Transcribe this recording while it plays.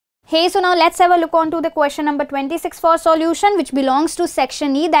Hey, so now let's have a look on to the question number 26 for solution, which belongs to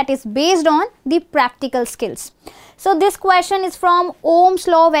section E, that is based on the practical skills. So this question is from Ohm's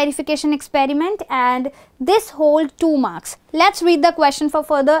law verification experiment and this holds 2 marks. Let's read the question for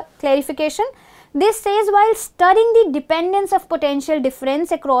further clarification. This says, while studying the dependence of potential difference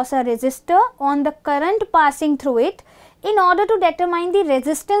across a resistor on the current passing through it, in order to determine the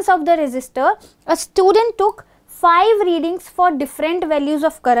resistance of the resistor, a student took 5 readings for different values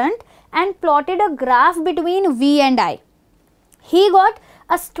of current and plotted a graph between V and I. He got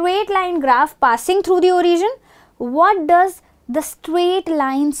a straight line graph passing through the origin. What does the straight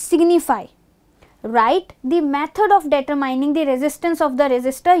line signify? Write the method of determining the resistance of the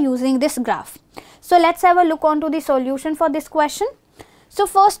resistor using this graph. So let's have a look on to the solution for this question. So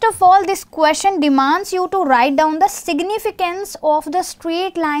first of all, this question demands you to write down the significance of the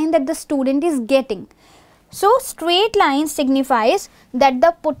straight line that the student is getting. So straight line signifies that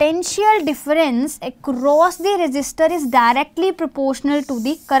the potential difference across the resistor is directly proportional to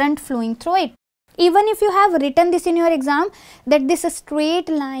the current flowing through it. Even if you have written this in your exam, that this straight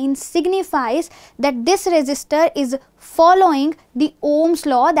line signifies that this resistor is following the Ohm's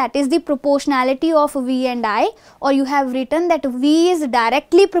law, that is the proportionality of V and I, or you have written that V is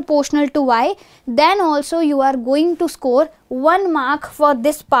directly proportional to I, then also you are going to score 1 mark for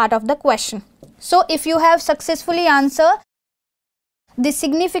this part of the question. So if you have successfully answered the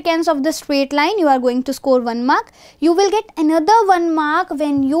significance of the straight line, you are going to score 1 mark. You will get another 1 mark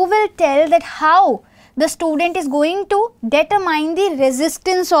when you will tell that how the student is going to determine the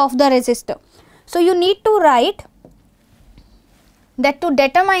resistance of the resistor. So you need to write that to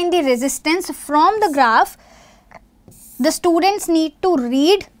determine the resistance from the graph, the students need to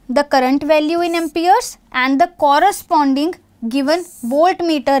read the current value in amperes and the corresponding given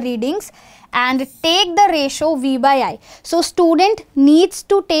voltmeter readings and take the ratio V by I. So student needs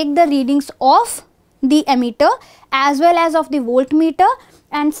to take the readings of the ammeter as well as of the voltmeter,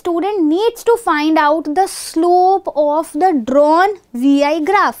 and student needs to find out the slope of the drawn VI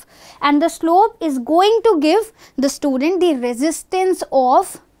graph, and the slope is going to give the student the resistance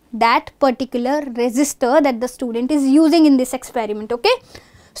of that particular resistor that the student is using in this experiment. Okay,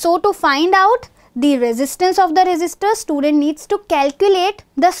 so to find out the resistance of the resistor, student needs to calculate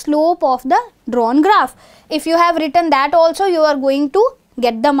the slope of the drawn graph. If you have written that also, you are going to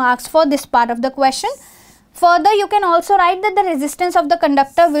get the marks for this part of the question. Further, you can also write that the resistance of the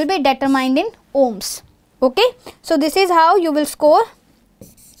conductor will be determined in ohms. Okay, so this is how you will score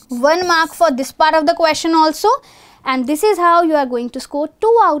 1 mark for this part of the question also, and this is how you are going to score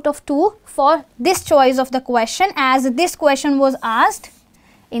 2 out of 2 for this choice of the question, as this question was asked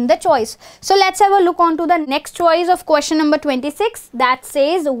in the choice. So let's have a look on to the next choice of question number 26, that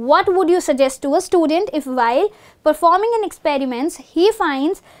says, what would you suggest to a student if while performing an experiment he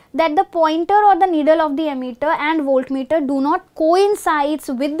finds that the pointer or the needle of the ammeter and voltmeter do not coincide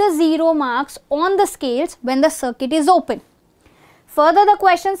with the 0 marks on the scales when the circuit is open. Further, the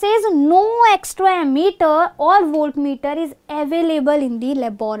question says no extra ammeter or voltmeter is available in the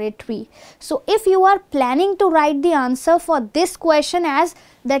laboratory. So if you are planning to write the answer for this question as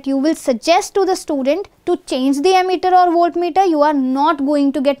that you will suggest to the student to change the ammeter or voltmeter, you are not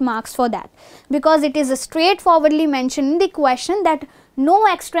going to get marks for that, because it is straightforwardly mentioned in the question that no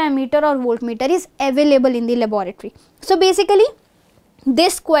extra ammeter or voltmeter is available in the laboratory. So basically,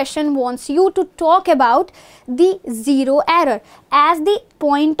 this question wants you to talk about the zero error, as the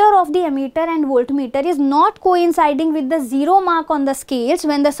pointer of the ammeter and voltmeter is not coinciding with the 0 mark on the scales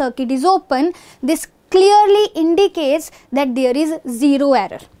when the circuit is open. This clearly indicates that there is 0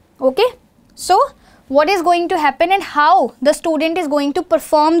 error. Okay, so what is going to happen and how the student is going to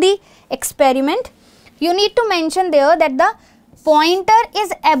perform the experiment? You need to mention there that the pointer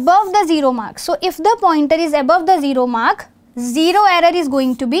is above the 0 mark. So if the pointer is above the 0 mark, 0 error is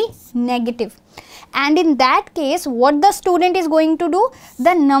going to be negative, and in that case what the student is going to do,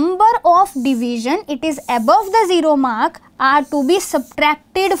 the number of division it is above the 0 mark are to be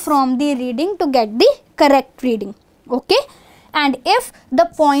subtracted from the reading to get the correct reading. Okay, and if the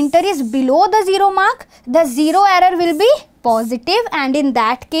pointer is below the 0 mark, the 0 error will be positive, and in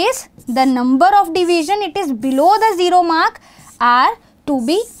that case the number of division it is below the 0 mark are to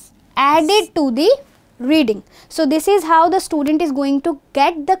be added to the reading. So this is how the student is going to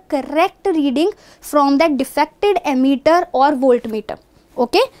get the correct reading from that defected ammeter or voltmeter.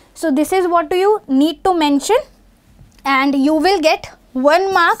 Okay, so this is what you need to mention, and you will get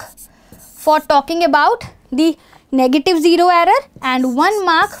 1 mark for talking about the negative 0 error and 1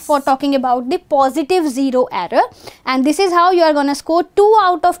 mark for talking about the positive 0 error. And this is how you are going to score 2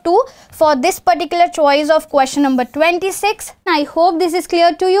 out of 2 for this particular choice of question number 26. I hope this is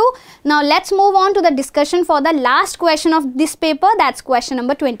clear to you. Now let's move on to the discussion for the last question of this paper, that's question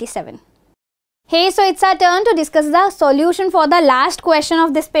number 27. Hey, so it's our turn to discuss the solution for the last question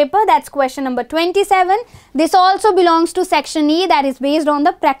of this paper, that's question number 27. This also belongs to section E, that is based on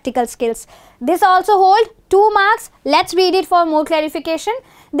the practical skills. This also holds 2 marks. Let's read it for more clarification.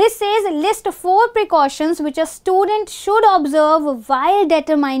 This says list 4 precautions which a student should observe while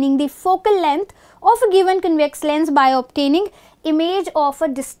determining the focal length of a given convex lens by obtaining image of a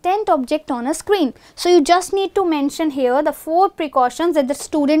distant object on a screen. So you just need to mention here the 4 precautions that the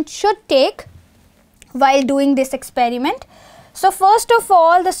student should take while doing this experiment. So first of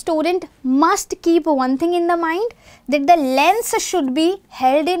all, the student must keep one thing in the mind, that the lens should be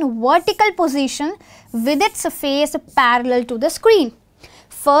held in vertical position with its face parallel to the screen.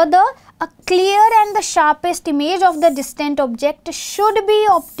 Further, a clear and the sharpest image of the distant object should be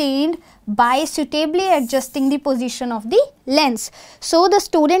obtained by suitably adjusting the position of the lens. So the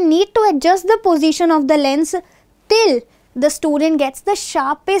student need to adjust the position of the lens till the student gets the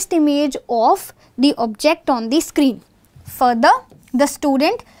sharpest image of the object on the screen. Further, the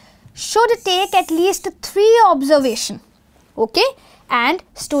student should take at least 3 observations, okay, and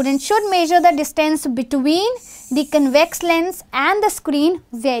student should measure the distance between the convex lens and the screen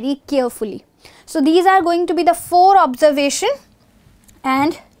very carefully. So these are going to be the 4 observations,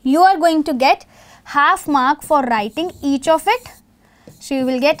 and you are going to get half mark for writing each of it. So you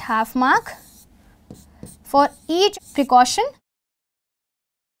will get half mark for each precaution.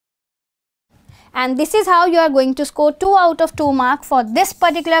 And this is how you are going to score 2 out of 2 mark for this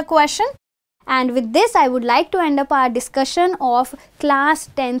particular question. And with this, I would like to end up our discussion of class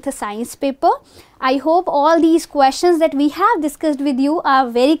 10th science paper. I hope all these questions that we have discussed with you are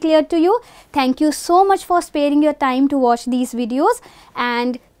very clear to you. Thank you so much for sparing your time to watch these videos.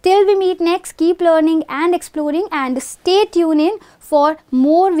 And till we meet next, keep learning and exploring, and stay tuned in for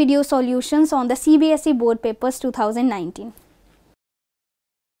more video solutions on the CBSE board papers 2019.